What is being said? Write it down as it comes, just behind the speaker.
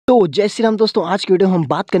तो जय श्री राम दोस्तों, आज की वीडियो में हम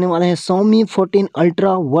बात करने वाले हैं Xiaomi 14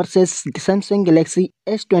 ultra versus Samsung Galaxy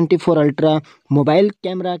S24 ultra mobile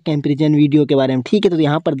camera comparison video के बारे में। ठीक है, तो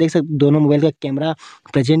यहाँ पर देख सकते दोनों मोबाइल का कैमरा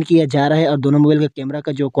प्रेजेंट किया जा रहा है और दोनों मोबाइल का कैमरा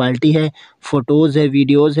का जो क्वालिटी है, फोटोज़ है,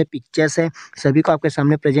 वीडियोज़ है, पिक्चर्स है, सभी को आपके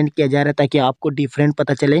सामने प्रेजेंट किया जा रहा है ताकि आपको डिफरेंट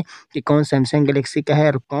पता चले कि कौन सैमसंग गैलेक्सी का है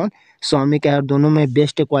और कौन Xiaomi का है और दोनों में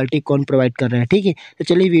बेस्ट क्वालिटी कौन प्रोवाइड कर रहा है। ठीक है, तो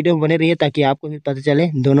चलिए वीडियो में बने रहिए ताकि आपको भी पता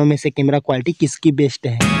चले दोनों में से कैमरा क्वालिटी किसकी बेस्ट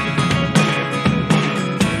है।